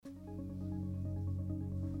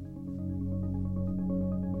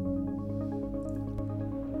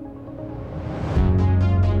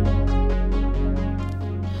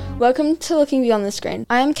Welcome to Looking Beyond the Screen.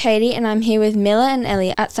 I am Katie and I'm here with Mila and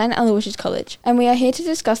Ellie at St Aloysius College, and we are here to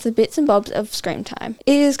discuss the bits and bobs of screen time.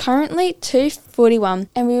 It is currently 2:41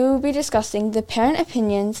 and we will be discussing the parent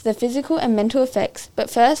opinions, the physical and mental effects,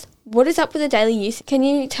 but first, what is up with the daily use? Can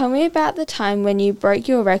you tell me about the time when you broke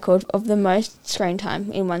your record of the most screen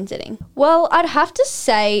time in one sitting? Well, I'd have to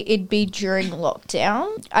say it'd be during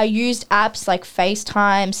lockdown. I used apps like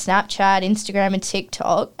FaceTime, Snapchat, Instagram and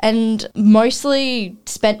TikTok, and mostly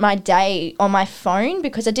spent my day on my phone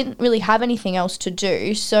because I didn't really have anything else to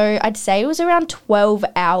do. So I'd say it was around 12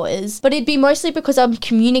 hours, but it'd be mostly because I'm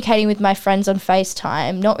communicating with my friends on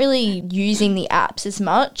FaceTime, not really using the apps as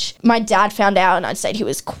much. My dad found out and I'd say he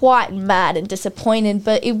was quite mad and disappointed,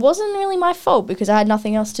 but it wasn't really my fault because I had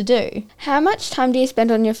nothing else to do. How much time do you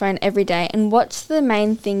spend on your phone every day, and what's the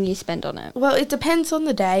main thing you spend on it? Well, it depends on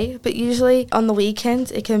the day, but usually on the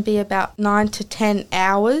weekends it can be about 9 to 10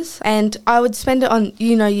 hours, and I would spend it on,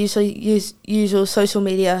 usual social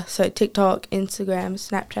media, so TikTok, Instagram,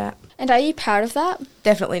 Snapchat. And are you proud of that?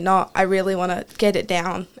 Definitely not. I really want to get it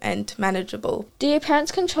down and manageable. Do your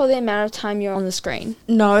parents control the amount of time you're on the screen?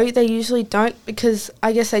 No, they usually don't, because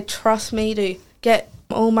I guess they trust me to get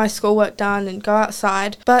all my schoolwork done and go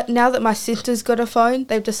outside. But now that my sister's got a phone,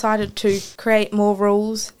 they've decided to create more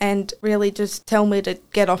rules and really just tell me to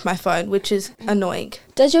get off my phone, which is annoying.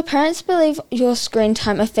 Does your parents believe your screen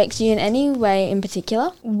time affects you in any way in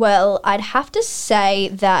particular? Well, I'd have to say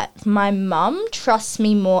that my mum trusts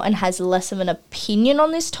me more and has less of an opinion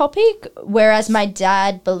on this topic, whereas my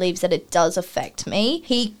dad believes that it does affect me.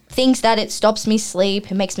 He thinks that it stops me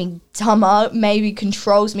sleep, it makes me dumber, maybe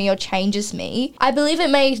controls me or changes me. I believe it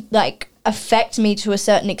may, affect me to a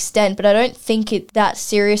certain extent, but I don't think it's that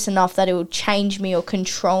serious enough that it will change me or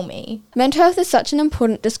control me. Mental health is such an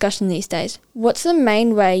important discussion these days. What's the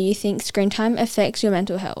main way you think screen time affects your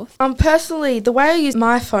mental health? Personally, the way I use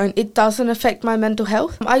my phone, it doesn't affect my mental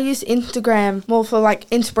health. I use Instagram more for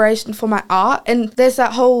inspiration for my art, and there's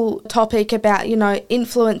that whole topic about,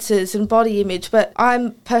 influencers and body image, but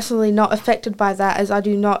I'm personally not affected by that as I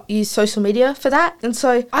do not use social media for that. And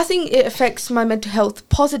so I think it affects my mental health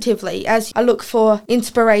positively as I look for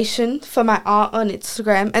inspiration for my art on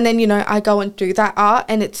Instagram, and then, I go and do that art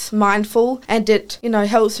and it's mindful and it,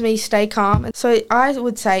 helps me stay calm. And so I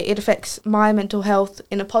would say it affects my mental health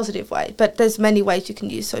in a positive way, but there's many ways you can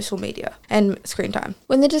use social media and screen time.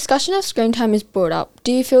 When the discussion of screen time is brought up,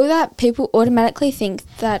 do you feel that people automatically think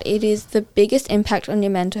that it is the biggest impact on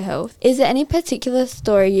your mental health? Is there any particular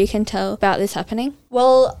story you can tell about this happening?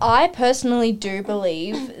 Well, I personally do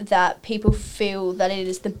believe that people feel that it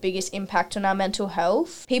is the biggest impact on our mental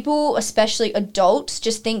health. People, especially adults,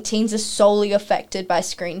 just think teens are solely affected by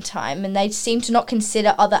screen time, and they seem to not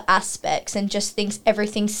consider other aspects and just thinks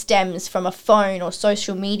everything stems from a phone or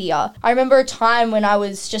social media. I remember a time when I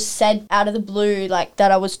was just said out of the blue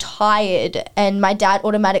that I was tired, and my dad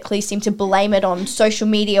automatically seemed to blame it on social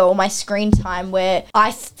media or my screen time, where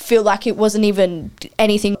I feel like it wasn't even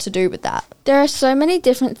anything to do with that. There are so many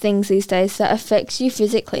different things these days that affects you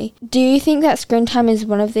physically. Do you think that screen time is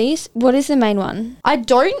one of these? What is the main one? I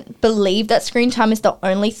don't believe that screen time is the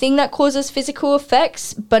only thing that causes physical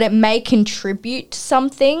effects, but it may contribute to some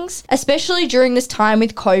things. Especially during this time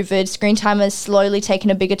with COVID, screen time has slowly taken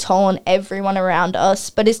a bigger toll on everyone around us,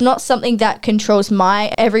 but it's not something that controls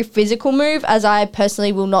my every physical move, as I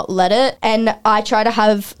personally will not let it, and I try to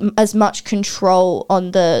have as much control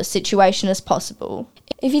on the situation as possible.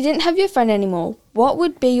 If you didn't have your phone anymore, what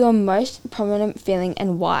would be your most prominent feeling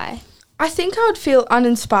and why? I think I would feel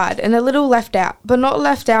uninspired and a little left out, but not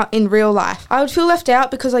left out in real life. I would feel left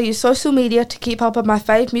out because I use social media to keep up with my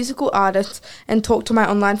fave musical artists and talk to my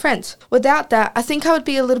online friends. Without that, I think I would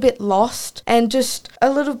be a little bit lost and just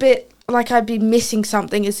a little bit like I'd be missing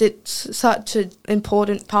something, as it's such an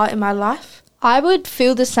important part in my life. I would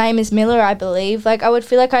feel the same as Miller, I believe. I would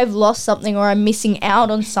feel like I've lost something or I'm missing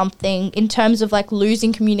out on something in terms of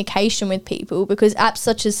losing communication with people, because apps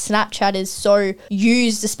such as Snapchat is so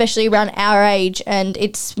used, especially around our age, and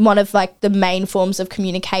it's one of the main forms of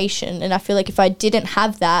communication. And I feel like if I didn't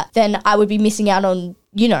have that, then I would be missing out on,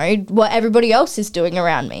 what everybody else is doing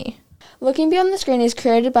around me. Looking Beyond the Screen is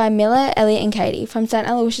created by Mila, Ellie and Katie from St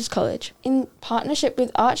Aloysius College in partnership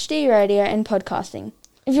with ArchD Radio and Podcasting.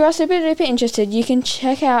 If you are super duper interested, you can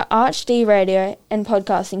check out ArchD Radio and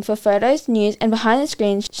Podcasting for photos, news and behind the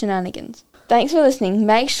scenes shenanigans. Thanks for listening.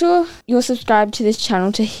 Make sure you're subscribed to this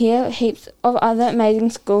channel to hear heaps of other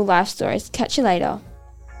amazing school life stories. Catch you later.